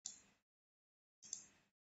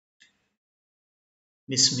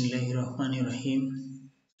Bismillahirrahmanirrahim.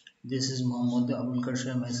 This is Mohammad Abul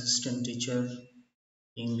Kashem, Assistant Teacher,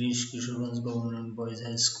 English, Kishoreganj Government Boys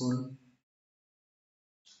High School.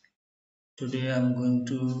 Today I am going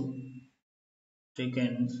to take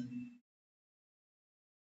an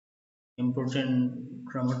important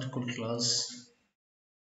grammatical class.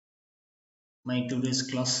 My today's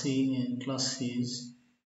class is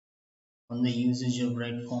on the usage of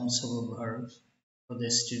right forms of a verb for the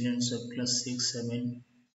students of class 6, 7,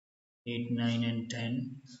 8, 9 and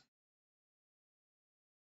 10.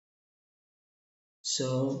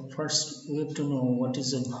 So first we have to know what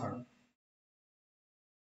is a verb.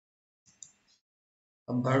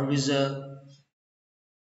 A verb is a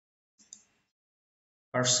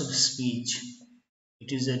parts of speech.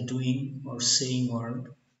 It is a doing or saying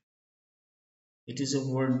word. It is a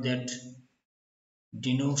word that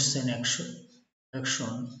denotes an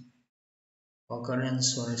action,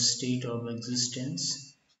 occurrence or state of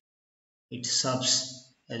existence. It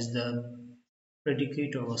serves as the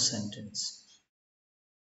predicate of a sentence.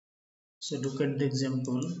 So look at the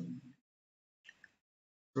example.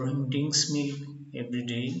 Rohim drinks milk every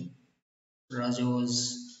day. Raja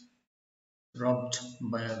was robbed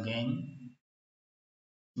by a gang.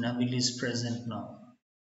 Nabil is present now.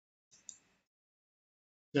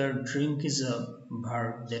 Here, drink is a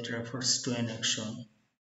verb that refers to an action.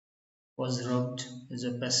 Was robbed is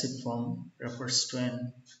a passive form, refers to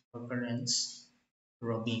an occurrence.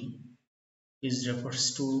 Robbing is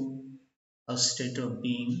refers to a state of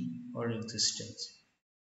being or existence.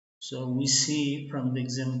 So we see from the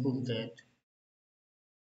example that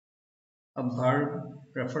a verb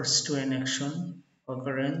refers to an action,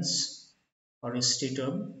 occurrence, or a state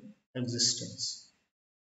of existence.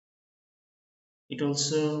 It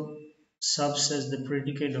also serves as the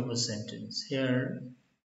predicate of a sentence. Here,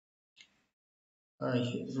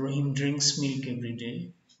 Rohim drinks milk every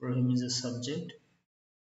day. Rohim is a subject,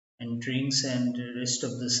 and drinks and the rest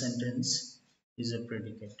of the sentence is a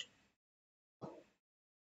predicate.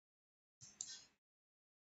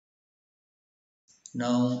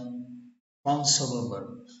 Now, forms of a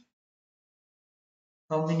verb.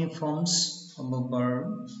 How many forms of a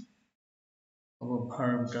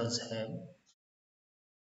verb does have?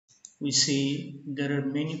 We see there are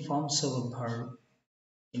many forms of a verb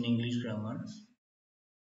in English grammar.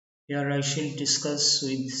 Here I shall discuss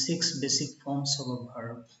with 6 basic forms of a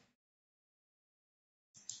verb.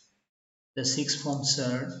 The 6 forms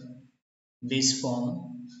are base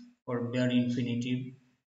form or bare infinitive,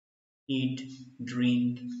 eat,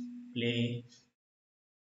 drink, play.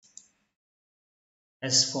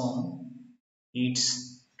 S form,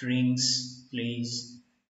 eats, drinks, plays.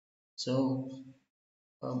 So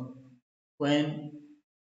uh, when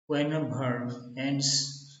a verb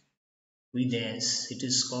ends with S, it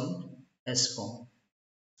is called S form.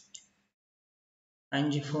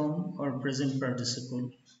 Ing form or present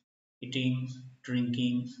participle, eating,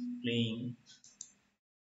 drinking, playing.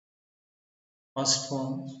 Past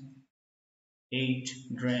form, ate,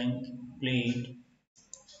 drank, played.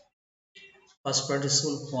 Past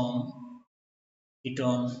participle form,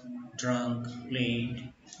 eaten, drunk,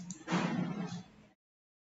 played.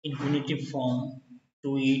 Infinitive form,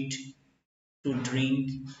 to eat, to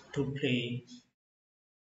drink, to play.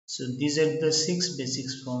 So these are the 6 basic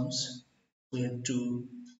forms. We have to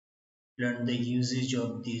learn the usage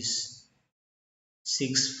of these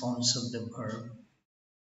 6 forms of the verb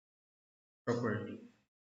properly.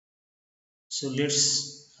 So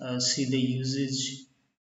let's see the usage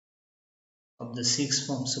of the 6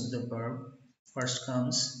 forms of the verb. First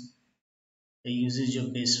comes the usage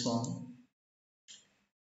of base form.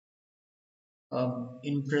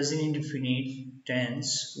 In present indefinite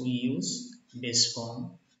tense, we use base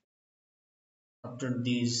form after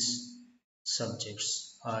these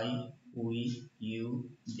subjects: I, we, you,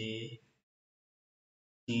 they,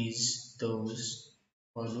 these, those,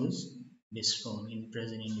 follows base form in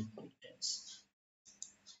present indefinite tense.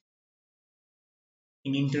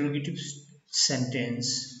 In interrogative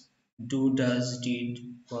sentence, do, does, did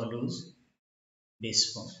follows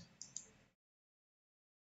base form.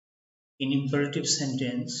 In imperative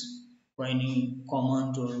sentence, when we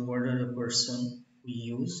command or order a person, we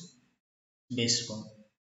use base form.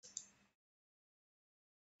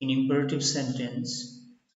 In imperative sentence,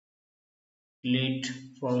 let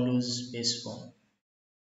follows base form.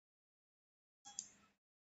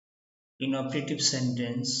 In operative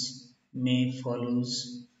sentence, may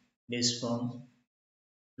follows base form,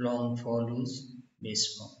 long follows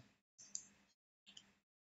base form.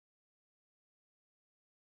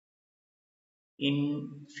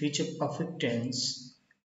 In future perfect tense,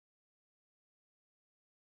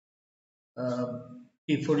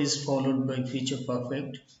 Before is followed by future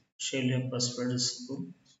perfect, shall have past participle,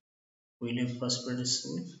 will have past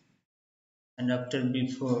participle, and after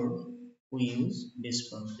before we use this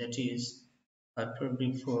form. That is, after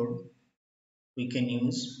before we can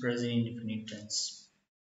use present indefinite tense.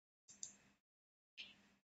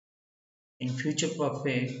 In future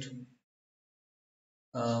perfect,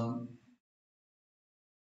 um,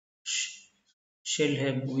 shall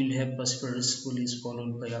have, will have, past participle is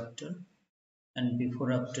followed by after, and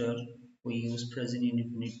before after we use present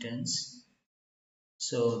indefinite tense.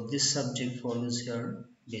 So this subject follows here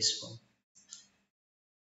this form.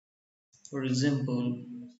 For example,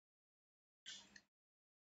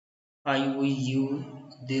 I, we, you,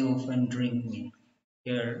 they often drink milk.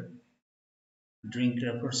 Here, drink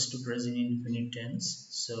refers to present indefinite tense.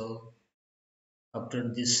 So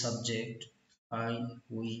after this subject, I,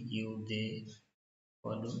 we, you, they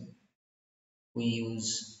follow, we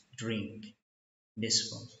use drink, this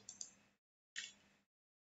form.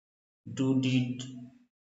 Did,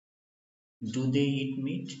 do they eat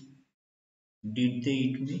meat? Did they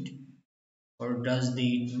eat meat? Or does they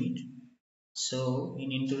eat meat? So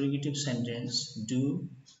in interrogative sentence, do,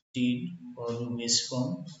 did follow this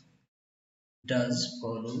form, does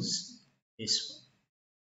follows this form.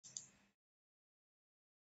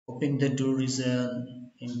 Open the door is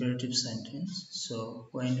an imperative sentence. So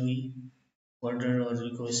when we order or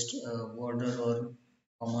request, order or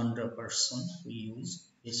command a person, we use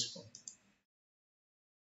this form.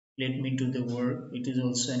 Let me do the work. It is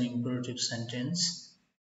also an imperative sentence.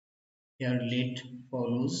 Here let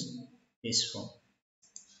follows this form.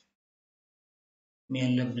 May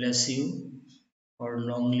Allah bless you or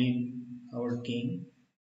long live our king.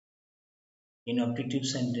 In optative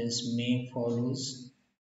sentence, may follows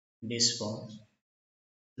this form.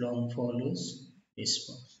 Long follows this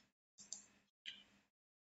form.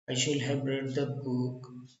 I shall have read the book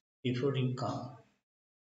before you come.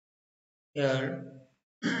 Here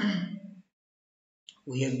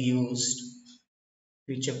we have used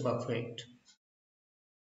future perfect.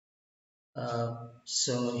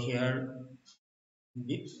 So here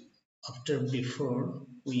after before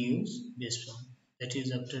we use this one. That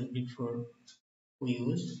is after before we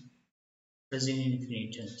use present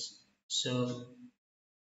indefinite tense. So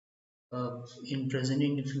in present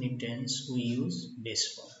indefinite tense we use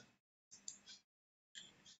this form.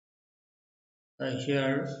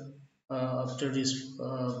 Here after this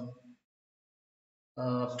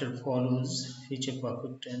after follows future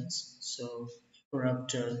perfect tense. So before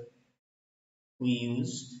after we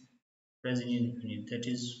use present indefinite. That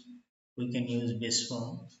is, we can use this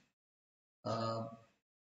form uh,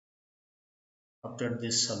 after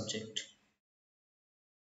this subject.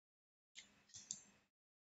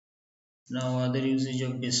 Now other usage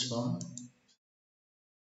of this form: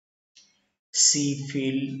 see,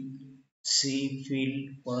 feel,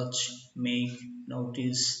 watch, make,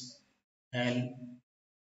 notice, help,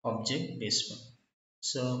 object, this one.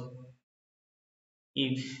 So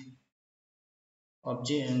if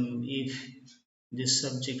if this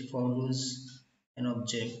subject follows an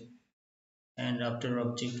object and after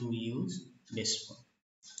object we use this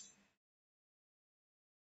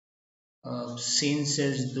one. Since,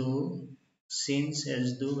 as though,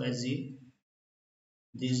 as if,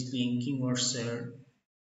 this linking or said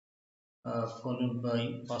followed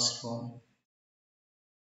by past form.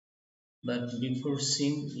 But before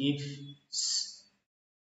since, if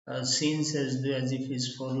since, as though, as if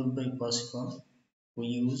is followed by past form, we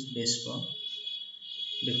use base form.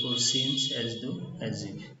 Before since, as though, as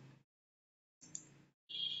if.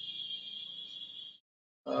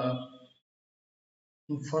 Uh,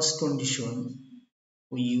 in first condition,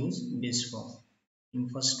 we use base form. In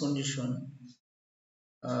first condition,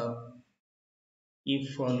 uh,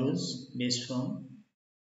 if follows base form.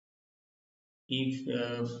 If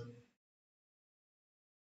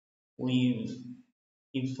we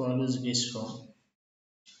if follows base form,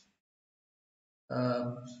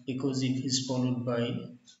 because if is followed by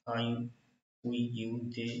I, we,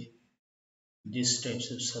 you, they, these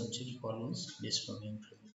types of subject follows base form in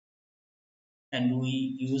present. And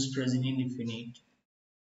we use present indefinite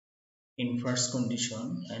in first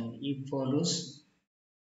condition, and if follows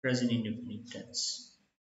present indefinite tense.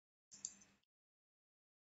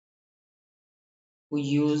 We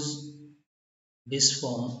use this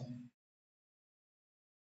form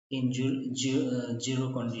in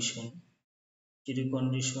zero condition. Zero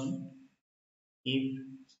condition if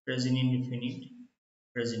present indefinite,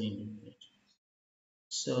 present indefinite.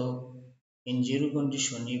 So in zero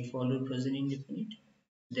condition, if follow present indefinite,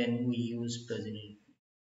 then we use present indefinite.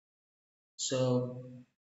 So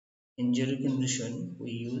in zero condition,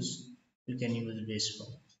 we use you can use base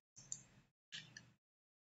form.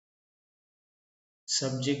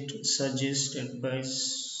 Subject: suggest,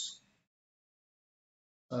 advise,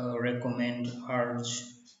 recommend, urge,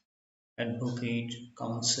 advocate,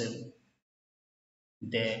 counsel,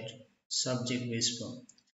 that. Subject base form.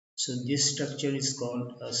 So this structure is called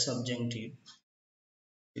a subjunctive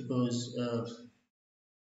because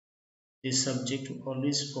this subject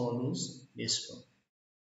always follows base form.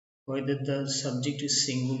 Whether the subject is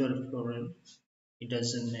singular or plural, it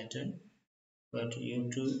doesn't matter, but we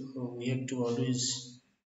have to always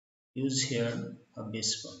use here a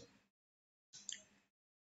base form.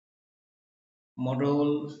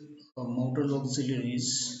 Modal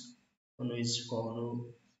auxiliaries always follow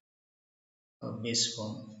a base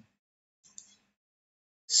form.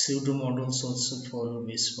 Pseudo-modals also follow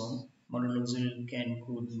base form. Modal auxiliary can,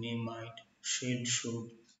 could, may, might, shall,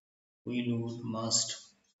 should, will, would, must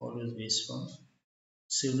follows base form.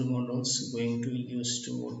 Pseudo-modals going to, used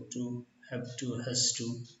to, ought to, have to, has to,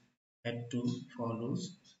 had to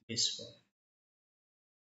follows base form.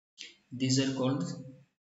 These are called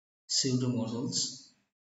pseudo-modals.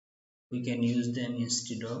 We can use them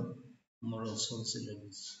instead of modal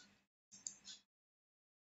auxiliaries.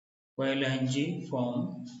 While ing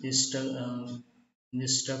form this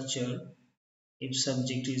structure, if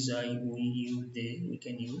subject is I, we, you, they, we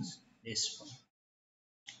can use this form.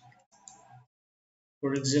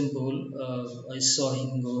 For example, I saw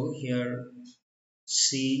him go. Here,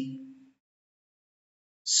 see,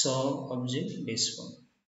 saw, object, base form.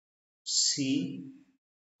 See,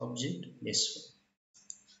 object, base form.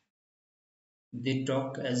 They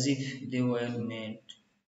talk as if they were met,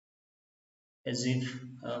 as if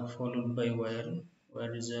followed by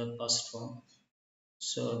where is a past form.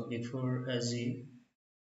 So before as if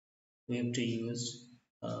we have to use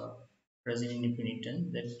present indefinite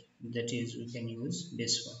tense, that is we can use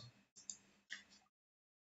base form.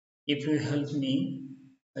 If you help me,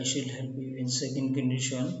 I shall help you. In second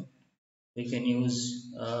condition, we can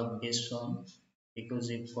use base form because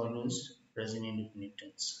it follows present indefinite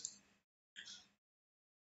tense.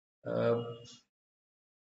 Uh,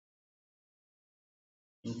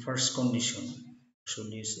 in first condition,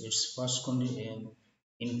 actually it's first condition.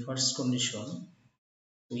 In first condition,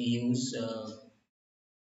 we use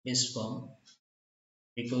base form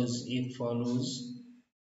because it follows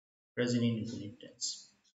present indefinite tense.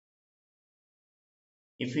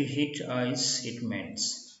 If we hit ice, it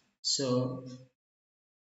melts. So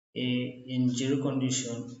in zero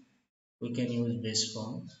condition, we can use base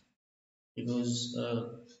form because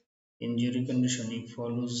in zero condition it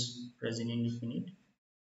follows present indefinite.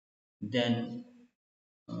 Then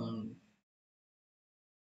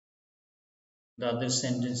the other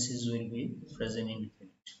sentences will be present indefinite.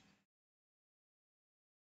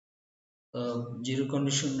 Zero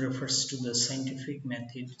condition refers to the scientific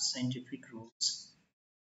method, scientific rules.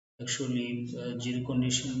 Actually, zero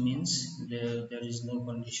condition means there is no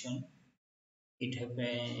condition. It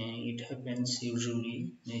happens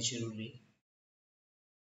usually, naturally.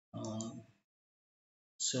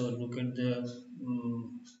 So look at the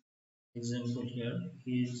example here.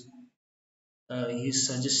 He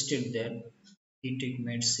suggested that he take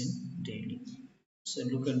medicine daily. So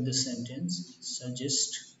look at the sentence: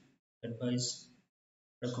 suggest, advise,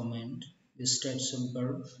 recommend. These types of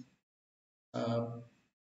verb uh,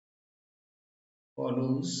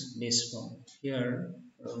 follows base form. Here,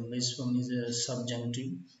 base form is a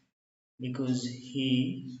subjunctive because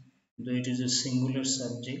he, though it is a singular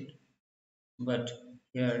subject, but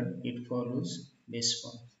here it follows base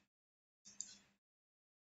form.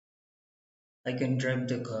 I can drive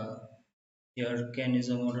the car. Here, can is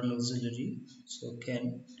a modal auxiliary, so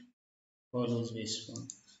can follows base form.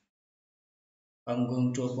 I'm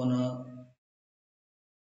going to open a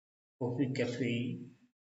coffee cafe.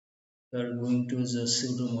 We are going to the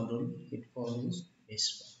pseudo model. It follows base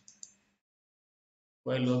form.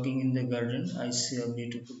 While walking in the garden, I see a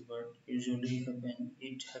beautiful bird.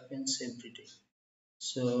 It happens every day.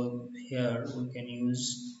 So here we can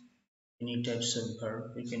use any types of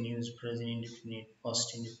verb. We can use present indefinite,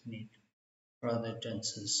 past indefinite, or other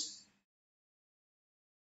tenses.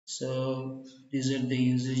 So these are the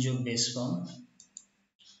usage of base form.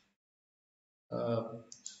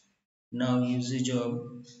 Now usage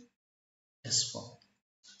of S form.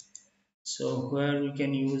 So where we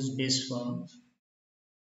can use base form,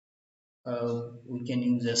 we can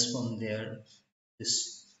use S form there.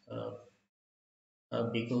 This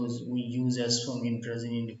because we use S form in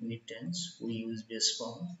present indefinite tense, we use base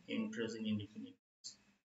form in present indefinite.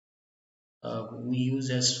 We use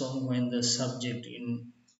S form when the subject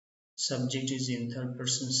is in third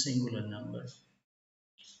person singular number.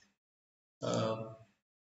 uh,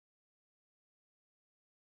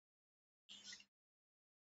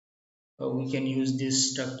 we can use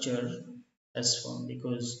this structure as form,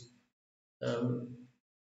 because uh,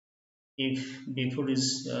 if before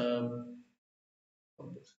is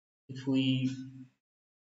if we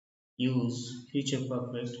use future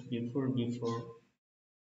perfect before,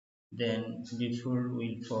 then before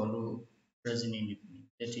will follow present indefinite.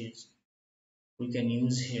 That is, we can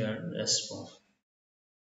use here as form.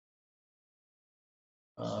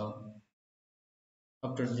 Uh,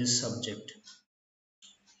 After this subject,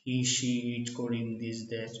 he, she, it, Korean, this,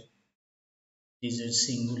 that. These are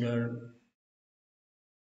singular,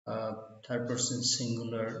 third person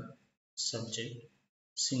singular subject,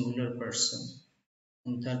 singular person,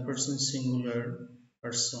 and third person singular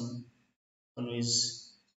person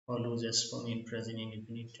always follows as form in present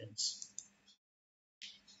indefinite tense.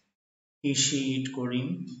 He, she, it,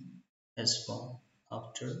 Korean as form.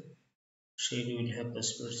 After shade will have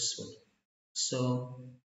purposeful. So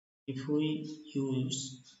if we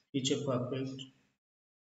use future perfect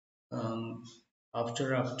um,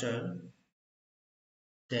 after,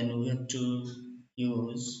 then we have to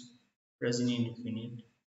use present indefinite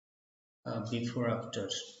before after.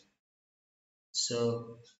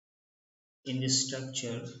 So in this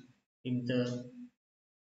structure, if the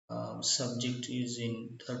subject is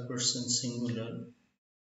in third person singular,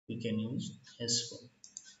 we can use as for.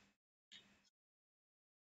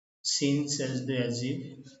 Since, as the, as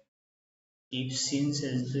if since,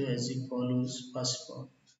 as the, as if follows past form,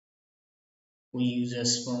 we use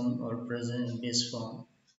as form, or present base form,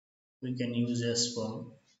 we can use as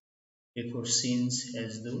form before since,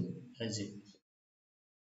 as though, as if.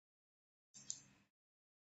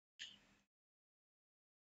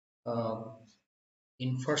 Uh,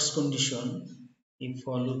 in first condition, if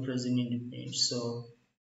follow present indefinite, so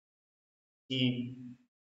if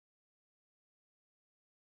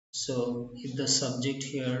if the subject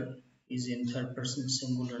here is in third person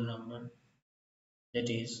singular number, that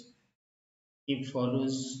is, if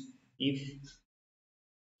follows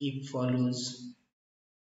if follows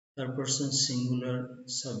third person singular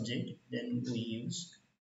subject, then we use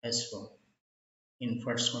as form in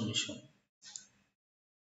first condition.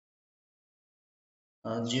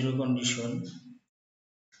 Zero condition.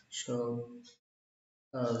 So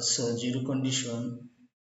zero condition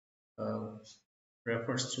uh,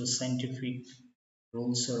 refers to scientific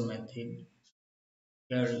rules or method.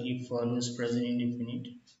 Here, if follows present indefinite,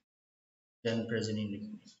 then present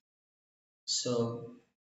indefinite. So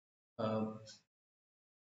uh,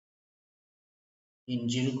 in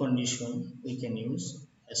zero condition, we can use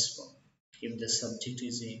as form if the subject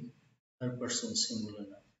is in third person singular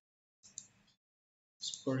noun.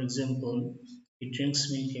 So for example, he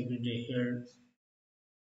drinks milk every day. Here,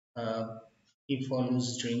 he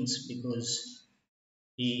follows drinks because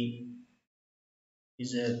he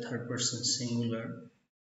is a third person singular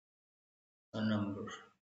number.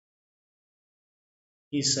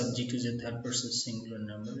 His subject is a third person singular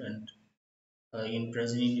number, and in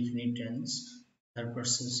present indefinite tense, third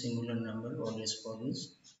person singular number always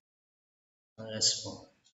follows as form.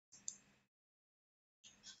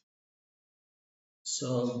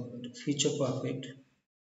 So the future perfect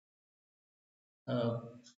uh,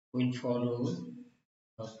 will follow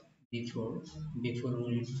uh, before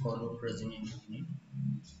will follow present indefinite.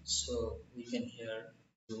 So we can here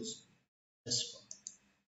use as form.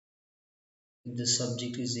 If the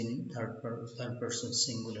subject is in third person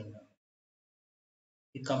singular number.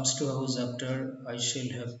 He comes to house after I shall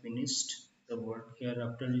have finished the work. Here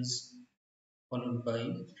after is followed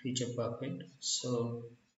by future perfect. So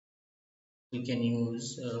we can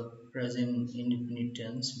use present indefinite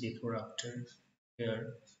tense before after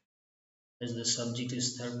here, as the subject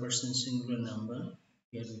is third person singular number.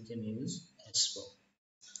 Here we can use as for.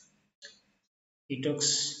 He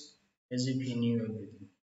talks as if he knew everything.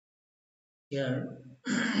 Here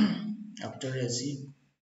after as if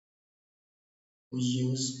we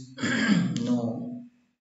use know,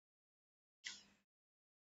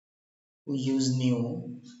 we use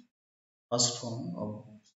new first form of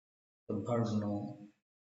the verb know.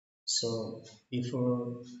 So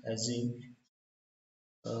before as if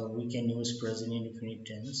we can use present indefinite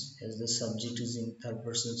tense, as the subject is in third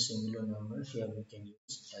person singular number. Here we can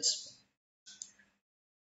use as for.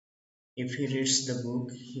 If he reads the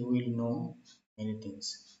book, he will know many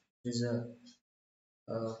things. This is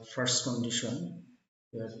a first condition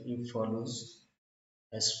where if follows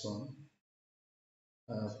as form.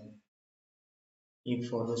 Uh, if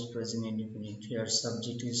follows present indefinite. Here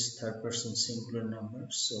subject is third person singular number,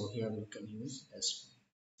 so here we can use as form.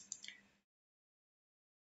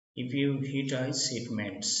 If you hit ice, it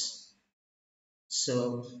melts.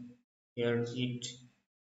 So here it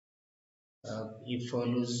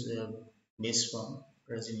follows base form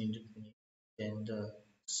present indefinite, then the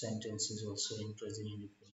sentence is also in present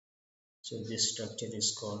indefinite. So this structure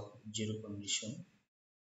is called zero condition.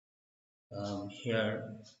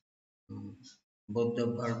 Here um, both the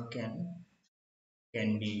verb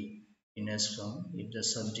can be in S form if the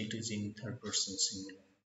subject is in third person singular.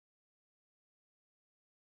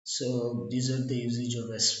 So these are the usage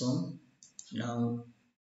of S form. Now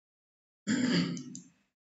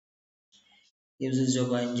usage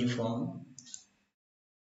of ing form.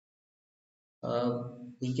 Uh,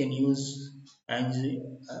 we can use ing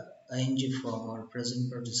form or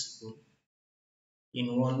present participle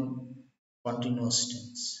in one continuous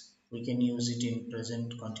tense. We can use it in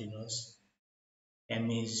present continuous.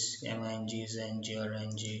 M is, MING is ing or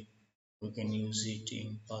ing. We can use it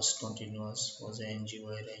in past continuous, was ing,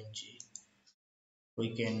 were ing.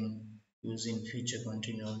 We can use in future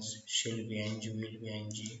continuous, shall be ing, will be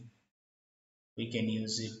ing. We can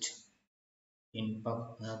use it in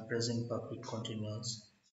present perfect continuous,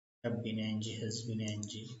 have been ing, has been ing.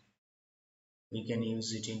 We can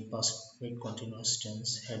use it in past perfect continuous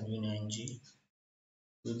tense, had been ing.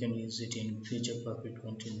 We can use it in future perfect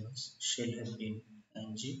continuous, shall have been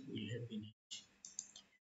ing, will have been ing.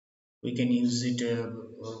 We can use it.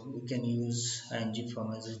 We can use ing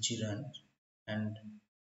form as a gerund and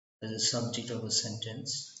as a subject of a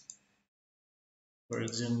sentence. For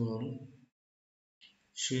example,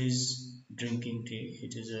 she is drinking tea.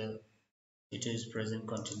 It is present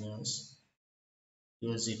continuous. He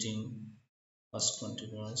was eating past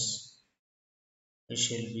continuous. I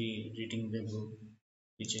shall be reading the book,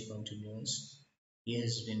 future continuous. He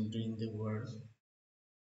has been doing the work,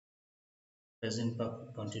 present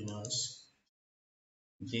perfect continuous.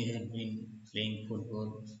 They had been playing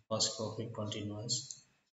football, past perfect continuous.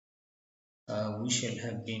 We shall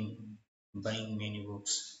have been buying many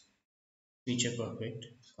books, future perfect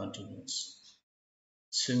continuous.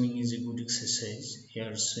 Swimming is a good exercise.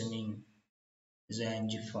 Here, swimming is an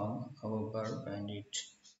ing form of a verb and it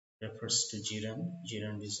refers to gerund.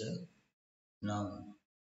 Gerund is a noun.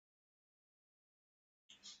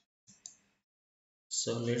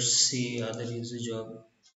 So let's see other usage of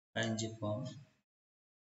ing form.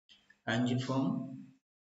 Ing form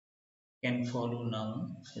can follow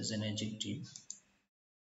noun as an adjective.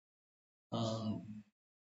 Um,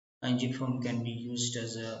 ing form can be used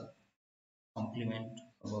as a complement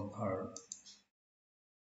of a verb.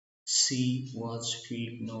 See, watch,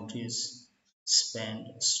 feel, notice, spend,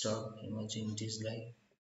 stop, imagine, dislike.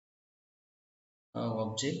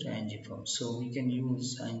 Object ing form. So we can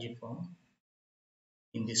use ing form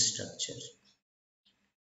in this structure.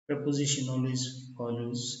 Preposition always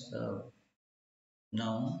follows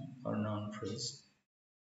noun or noun phrase.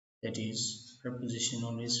 That is, preposition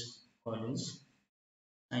always follows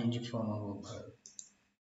ing form of a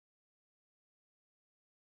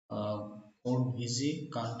verb. Or busy,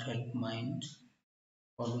 can't help mind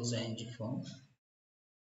follows ing form.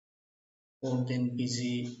 Or then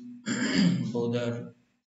busy, both are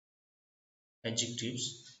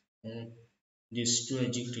adjectives. These two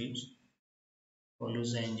adjectives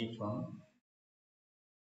follows ing form.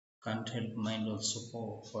 Can't help mind also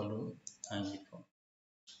follow ing form.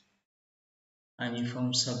 Ing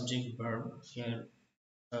form subject verb. Here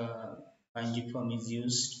ing form is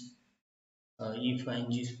used. If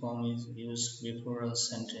ing form is used before a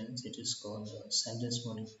sentence, it is called a sentence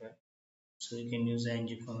modifier. So you can use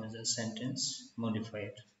ing form as a sentence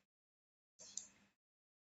modifier.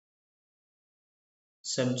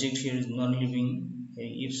 Subject here is non-living.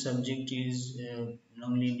 If subject is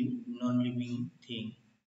non-living thing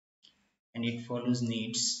and it follows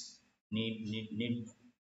need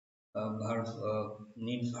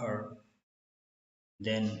verb,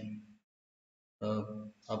 then uh,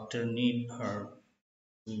 after need verb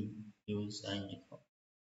we use ing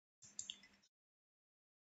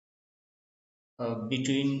form.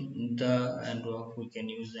 Between the and of we can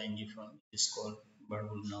use ing form. It is called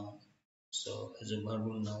verbal noun. So as a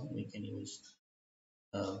verbal noun we can use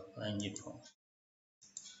ing form.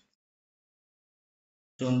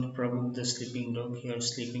 Don't provoke the sleeping dog. Here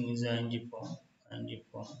sleeping is ing form. Ing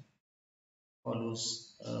form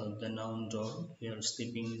follows the noun dog. Here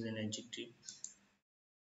sleeping is an adjective.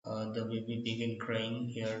 The baby began crying.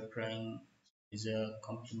 Here crying is a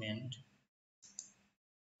complement.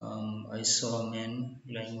 I saw a man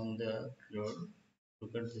lying on the floor.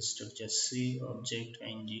 Look at the structure. See object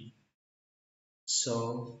ing.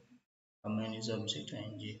 Saw a man is object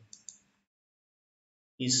ing.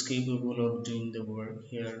 Is capable of doing the work.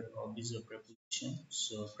 Here of is a preposition.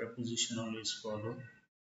 So preposition always follow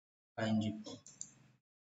ing form.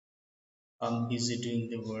 I'm busy doing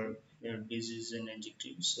the work. Here busy is an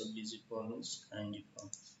adjective, so busy follows ing form.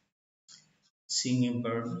 Seeing a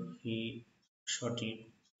bird, he shot it.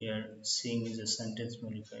 Here seeing is a sentence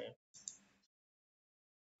modifier.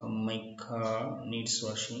 My car needs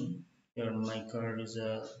washing. Here my car is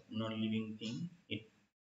a non-living thing.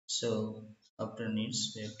 So after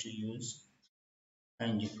needs we have to use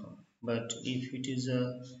ing form. But if it is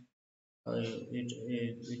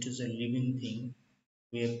a living thing,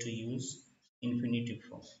 we have to use infinitive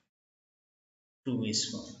form, two ways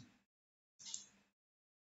form.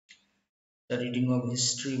 The reading of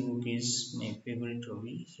history book is my favorite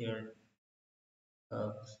hobby. Here,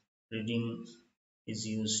 uh, reading is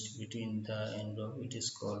used between the end of it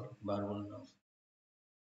is called verbal noun.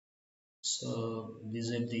 So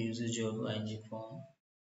these are the usage of ing form.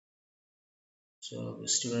 So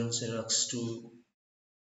students are asked to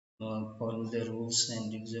follow the rules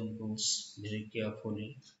and examples very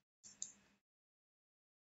carefully.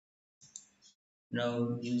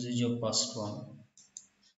 Now usage of past form.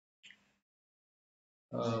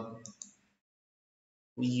 Uh,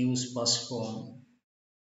 we use past form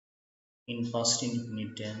in past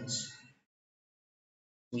indefinite tense.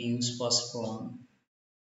 We use past form.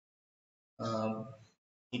 Uh,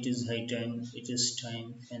 it is high time. It is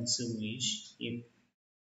time. And so wish. If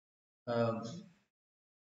uh,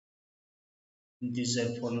 these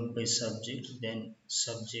are followed by subject, then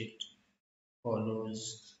subject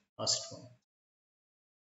follows past form.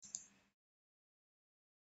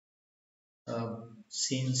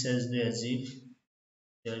 Since as the as if,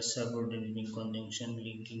 they are subordinating conjunction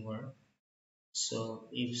linking verb. So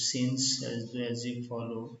if since as the as if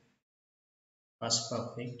follow past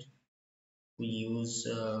perfect, we use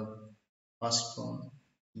past form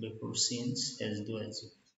before since as the as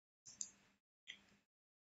if.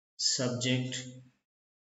 Subject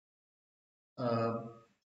uh,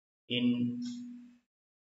 in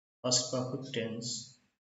past perfect tense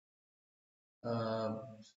uh,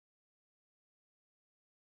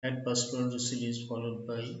 had past participle is followed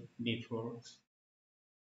by before,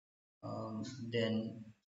 then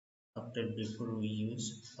after before we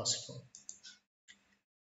use past form.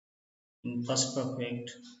 In past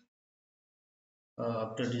perfect,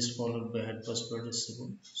 after this followed by had past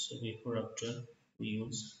participle, so before after we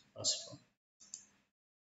use past form.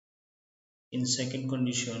 In second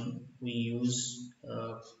condition, we use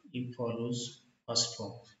if follows past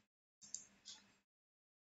form.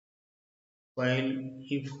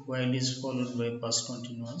 While is followed by past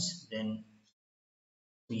continuous, then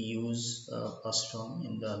we use past form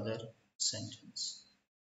in the other sentence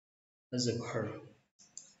as a verb.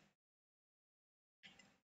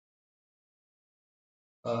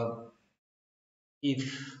 Uh,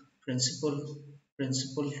 if principal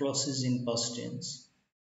clause is in past tense,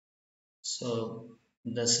 so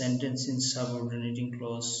the sentence in subordinating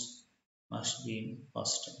clause must be in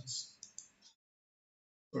past tense.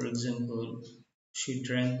 For example, she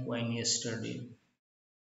drank wine yesterday.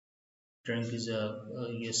 Drank is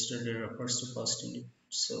yesterday refers to past indefinite.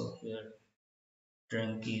 So here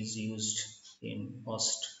drank is used in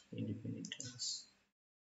past indefinite tense.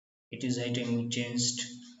 It is high time we changed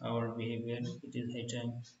our behavior. It is high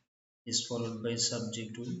time is followed by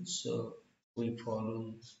subject will. So we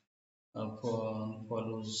follows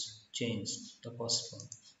change the past form.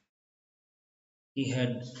 He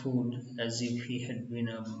had food as if he had been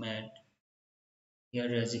a mad.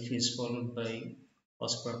 Here as if is followed by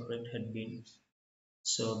past perfect had been.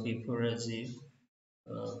 So before as if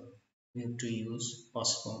uh, we have to use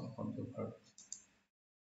past form of the verb.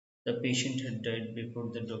 The patient had died before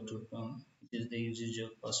the doctor came. It is the usage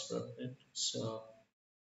of past perfect. So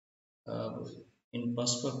uh, in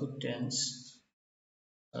past perfect tense,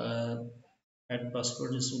 uh, had past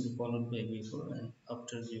participle followed by before, and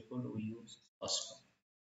after before we use past form.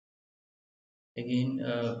 Again,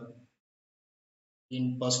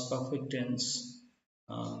 in past perfect tense,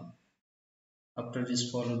 uh, after this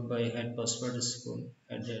followed by had past participle,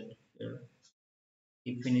 had here.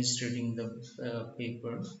 He finished reading the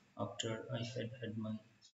paper after I had had my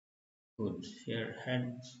food. Here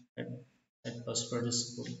had, had past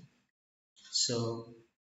participle. So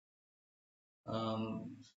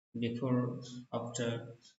um, before after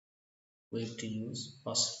we have to use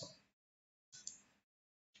past form.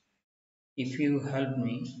 If you help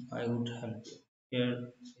me, I would help you. Here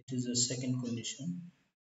it is a second condition.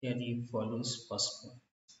 Here he follows past form.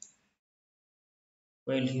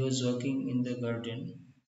 While he was walking in the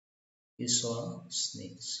garden, he saw a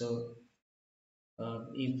snake. So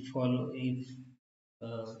if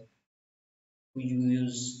uh, we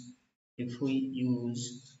use if we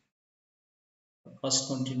use past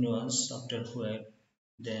continuous after where,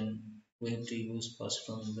 then we have to use past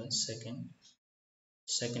form in the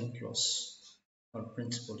second clause or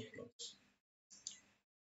principal clause.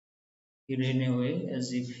 He ran away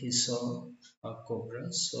as if he saw a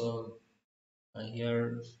cobra. So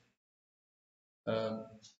here uh,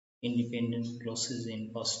 independent clause is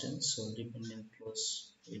in past tense, so dependent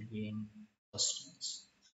clause will be in past tense.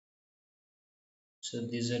 So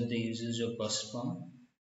these are the uses of past form.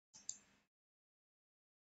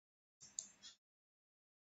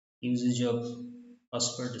 Usage of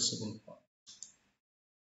past participle form.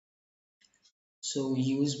 So we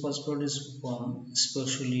use past participle form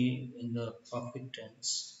especially in the perfect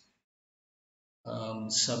tense.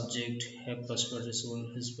 Subject, have past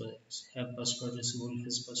participle, have past participle,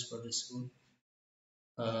 his past participle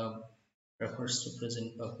uh, refers to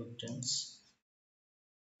present perfect tense.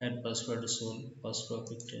 Had past participle, past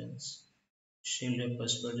perfect tense. Shall have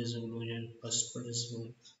past participle, will have past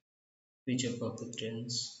participle, future perfect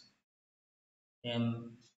tense.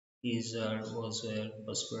 Am, is, are, was, were,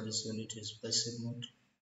 past participle, it is passive mode.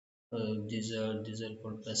 These are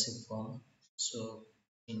called passive form. So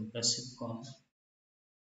in passive form,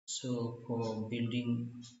 so for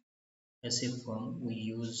building passive form, we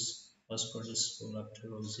use past participle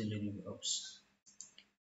after auxiliary verbs.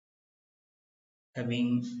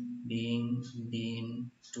 Having, being,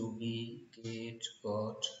 been, to be, get,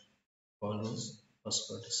 got follows past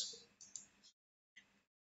participle.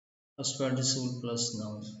 Past participle plus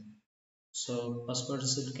noun. So past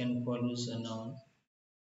participle can follow a noun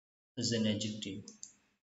as an adjective.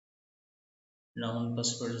 Noun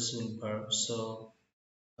past participle verb. So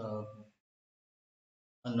uh,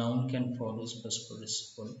 a noun can follow past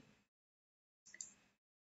participle.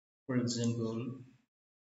 For example,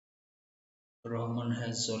 Rahman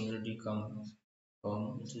has already come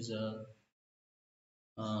home. It is a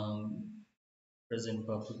present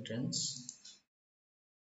perfect tense.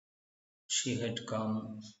 She had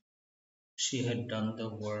come. She had done the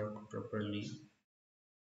work properly.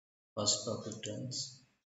 Past perfect tense.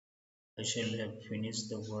 I shall have finished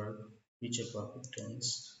the work. Future perfect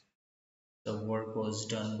tense. The work was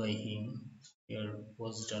done by him. Here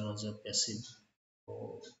was done as a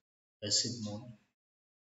or passive mode.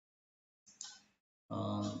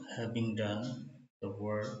 Having done the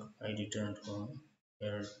work, I returned home.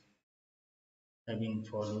 Here having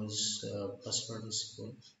follows past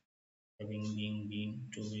participle. Having been,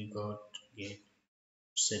 to be, got, get,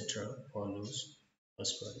 etc. follows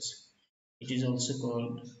past participle. It is also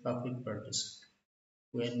called perfect participle.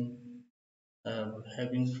 When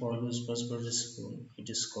having follows past participle, it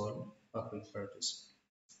is called perfect participle.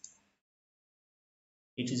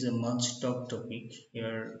 It is a much talked topic.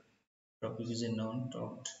 Here, topic is a noun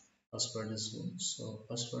talked past participle. So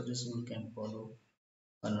past participle can follow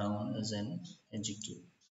a noun as an adjective.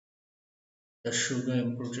 The sugar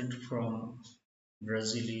imported from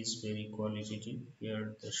Brazil is very qualitative.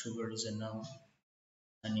 Here, the sugar is a noun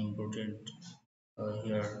and imported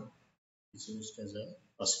here is used as a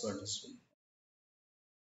past participle.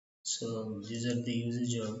 So these are the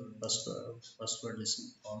usage of past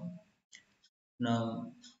participle form.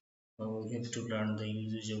 Now we have to learn the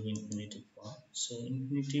usage of infinitive form. So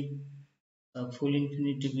infinitive, full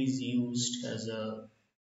infinitive is used as a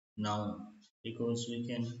noun because we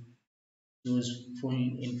can use full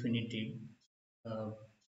infinitive uh,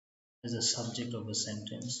 as a subject of a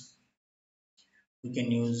sentence. We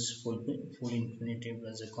can use full infinitive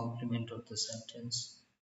as a complement of the sentence.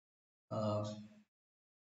 Uh,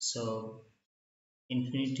 so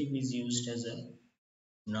infinitive is used as a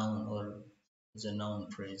noun or as a noun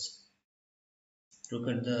phrase. Look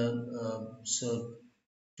at the so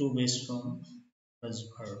two base form as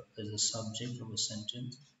verb as a subject of a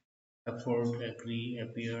sentence. Afford, agree,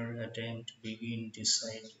 appear, attempt, begin,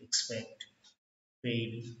 decide, expect,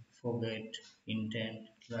 fail, forget, intend,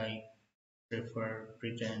 like, prefer,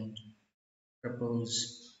 pretend,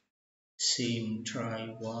 propose, seem, try,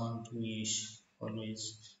 want, wish,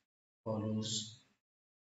 always, follows,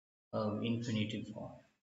 infinitive form.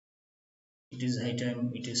 It is high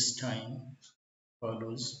time, it is time,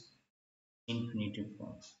 follows, infinitive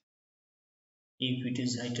form. If it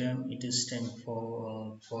is high time, it is time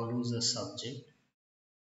for follows the subject,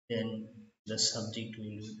 then the subject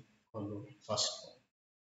will follow past form.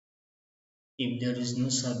 If there is no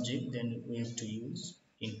subject, then we have to use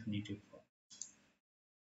infinitive form.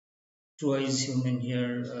 Tua is human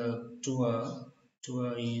here. Tua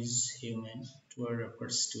is human. Tua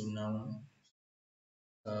refers to noun,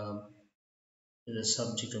 uh, the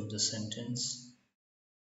subject of the sentence.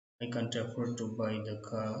 I can't afford to buy the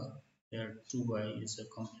car. Here, to buy is a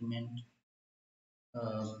complement.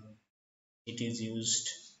 Uh, it is used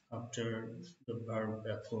after the verb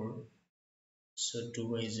afford. So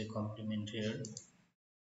tuba is a complement here.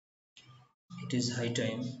 It is high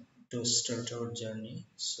time to start our journey.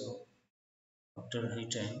 So after high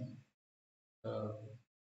time, uh,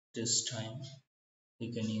 this time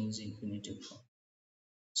we can use infinitive form.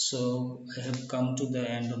 So I have come to the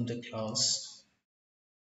end of the class.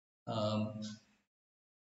 Um,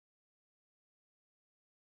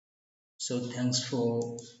 so thanks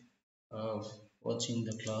for uh, watching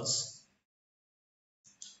the class.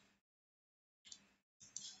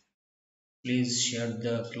 Please share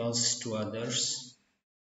the class to others.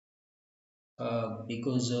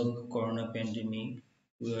 Because of corona pandemic,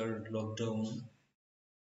 we are locked down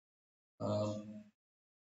uh,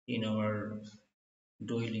 in our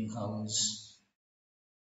dwelling house.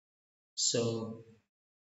 So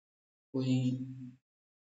we,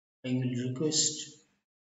 I will request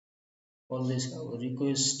all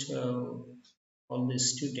the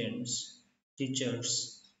students,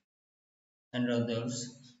 teachers, and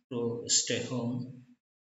others to stay home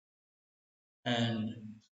and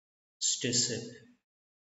stay safe.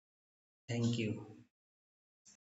 Thank you.